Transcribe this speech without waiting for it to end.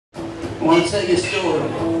I want to tell you a story.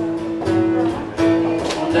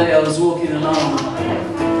 One day I was walking along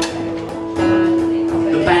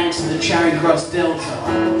the banks of the Charing Cross Delta.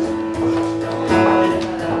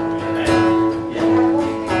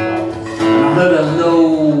 And I heard a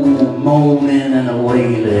low moaning and a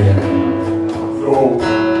wailing.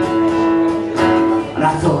 And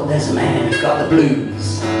I thought, there's a man who's got the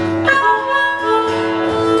blues.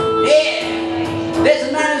 Yeah, there's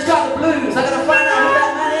a man who's got the blues. I gotta find out who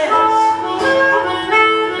that man is.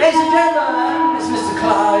 Ladies and gentlemen, it's Mr.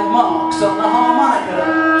 Clive Marks on the harmonica.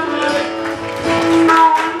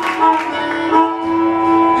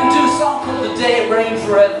 You can do a song called The Day It Rained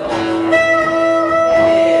Forever.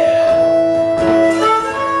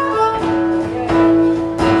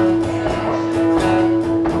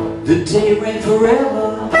 The day it rained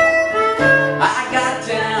forever, I got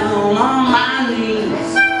down on my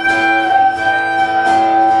knees.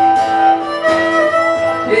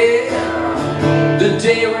 Yeah, the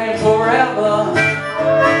day it rained forever,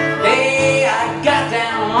 hey, I got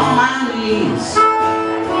down on my knees.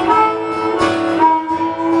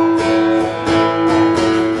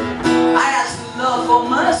 I asked the Lord for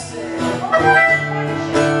mercy,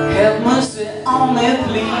 have mercy on me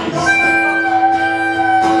please.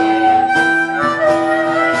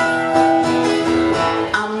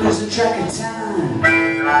 Track of time,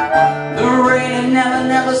 the rain it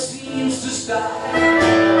never seems to stop.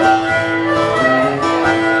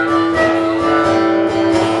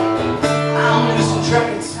 I'm losing track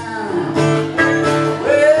of time.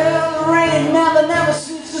 Well, the rain it never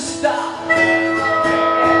seems to stop.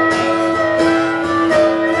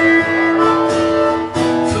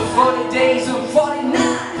 For 40 days and 40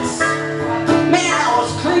 nights, man, I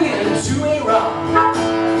was clinging to a rock.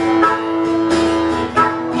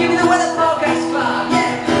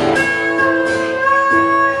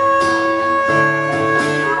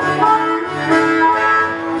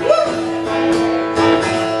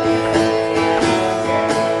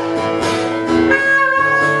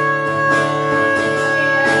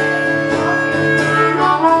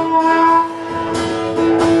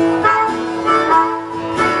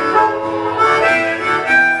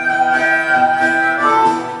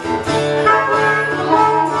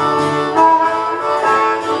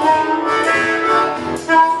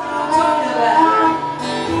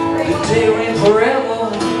 Forever,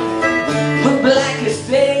 the blackest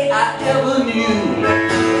day I ever knew.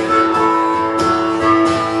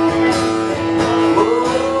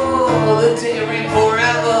 Oh, the day rained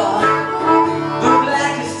forever, the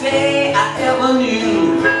blackest day I ever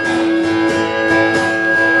knew.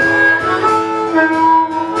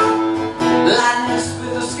 Lightning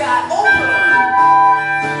split the sky open,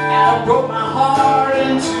 and I broke my heart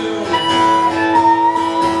in two.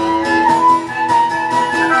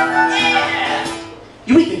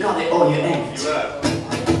 You either got it or you ain't.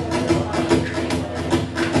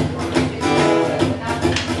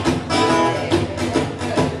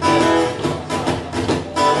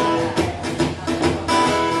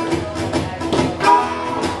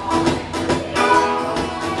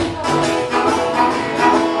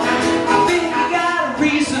 Think you got a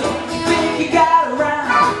reason, think you got a rhyme.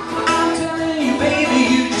 I'm telling you, baby,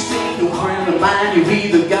 you just ain't no friend of mine. You've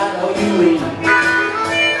either got or you ain't.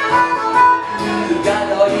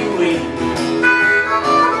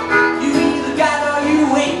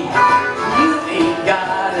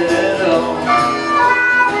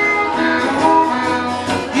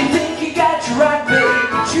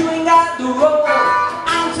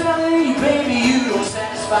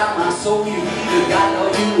 My soul, you either got or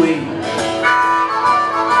you ain't.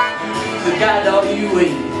 You either got or you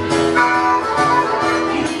ain't.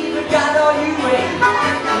 You either got or you ain't.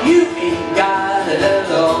 You ain't got it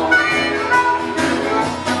at all.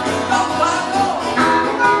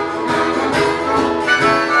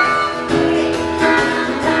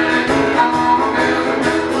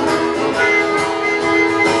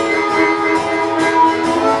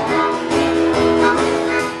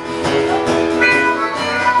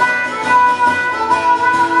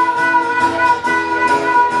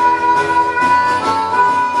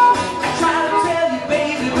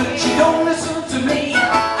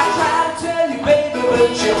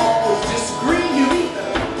 You always disagree. You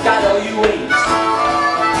either got or you ain't.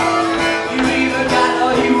 You either got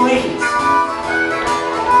or you ain't.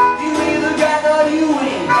 You either got or you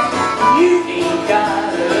ain't. You ain't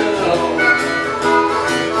got it at all.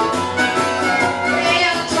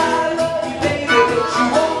 Yeah, I try to love you, baby, but you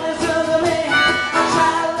won't listen to me. I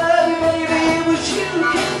try to love you, baby, but you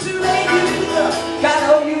came too late. You either got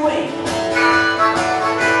or you ain't.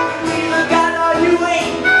 You either got or you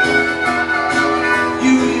ain't.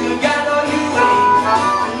 You either got or you ain't.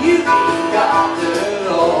 You ain't.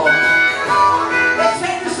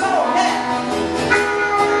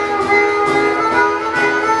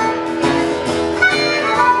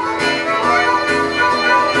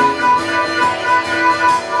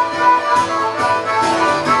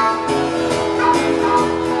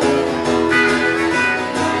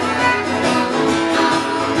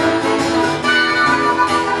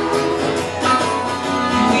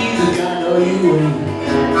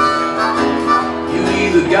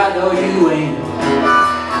 got or you ain't.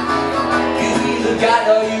 You either got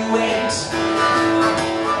or you ain't.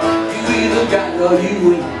 You either got or you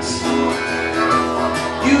ain't.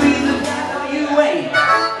 You either got or you ain't.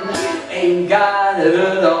 And you ain't got it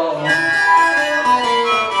at all.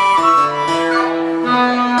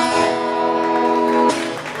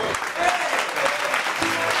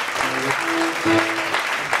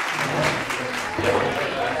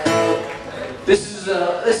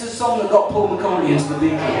 This is a song that got Paul McCartney into the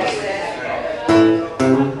Beatles.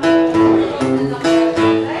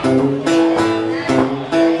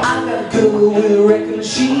 I got a girl with a record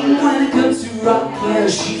machine. When it comes to rock, yeah,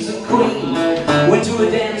 she's a queen. Went to a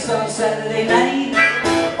dance on Saturday night.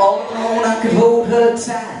 All alone, I could hold her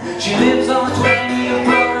tight. She lives on 20th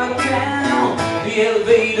floor uptown. The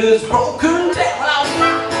elevator's broken down. Well, I was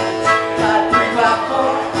 5, 3, 5,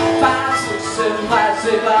 4, 5, 6, 7, 5,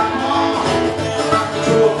 6, 5 more.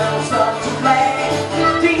 I'll start to play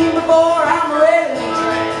 15 before I'm ready to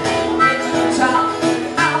drink. Get to the top,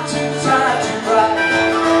 I'm too tired to ride.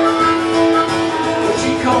 But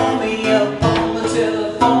she called me up on the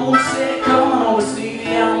telephone, said come on over,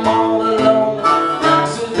 Stevie, I'm all alone. I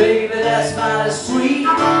said baby, that's not as sweet.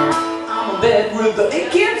 I'm in bed with the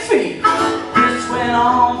aching feet. This went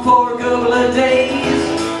on for a couple of days,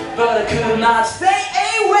 but I could not stay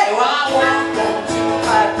away. Well, I walked 1, 2,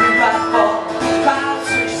 5, 3, 5, 4, 5,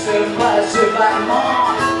 6, 7, 5, 6, 5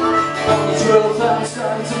 more. On the 12th I'm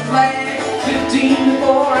starting to play 15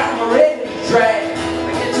 before I'm ready to drag.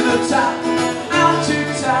 I get to the top, I'm too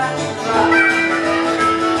tired to cry.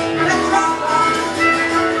 Let's rock on.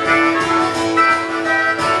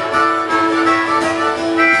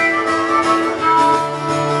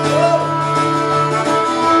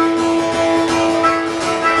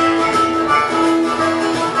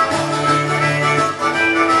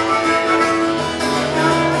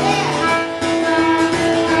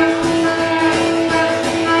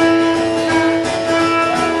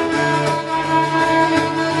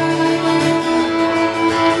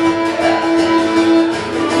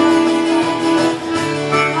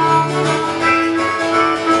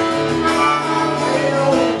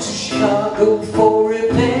 Go for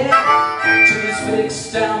repair. Till it's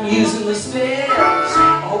fixed, I'm using the stairs.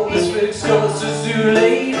 I hope it's fixed cause it's too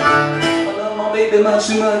late. I love my baby much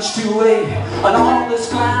too much to wait. And all this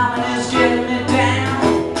climbing is getting me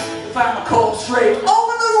down. Find my cold straight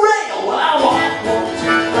over the rail. Well, I walk 1, 2,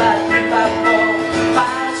 5, 3, 5, 4,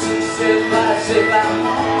 5, 6, 7, 5, 6, 5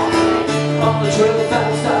 more. On the 12th I'm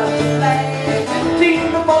starting to play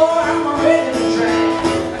 15 before I'm ready to drink.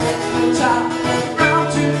 I get to the top, I'm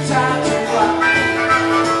too tired to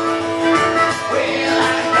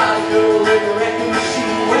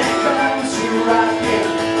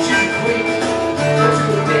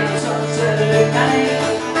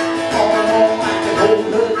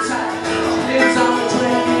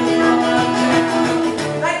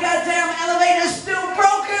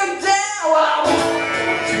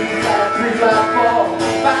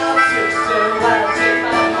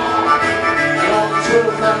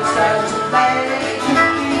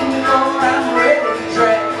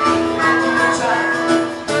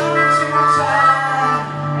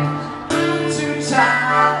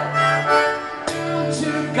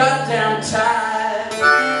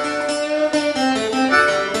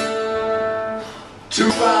to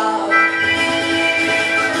rock.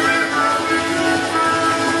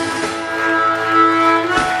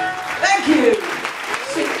 Thank you.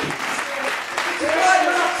 Clive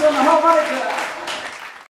Marks on the harmonica.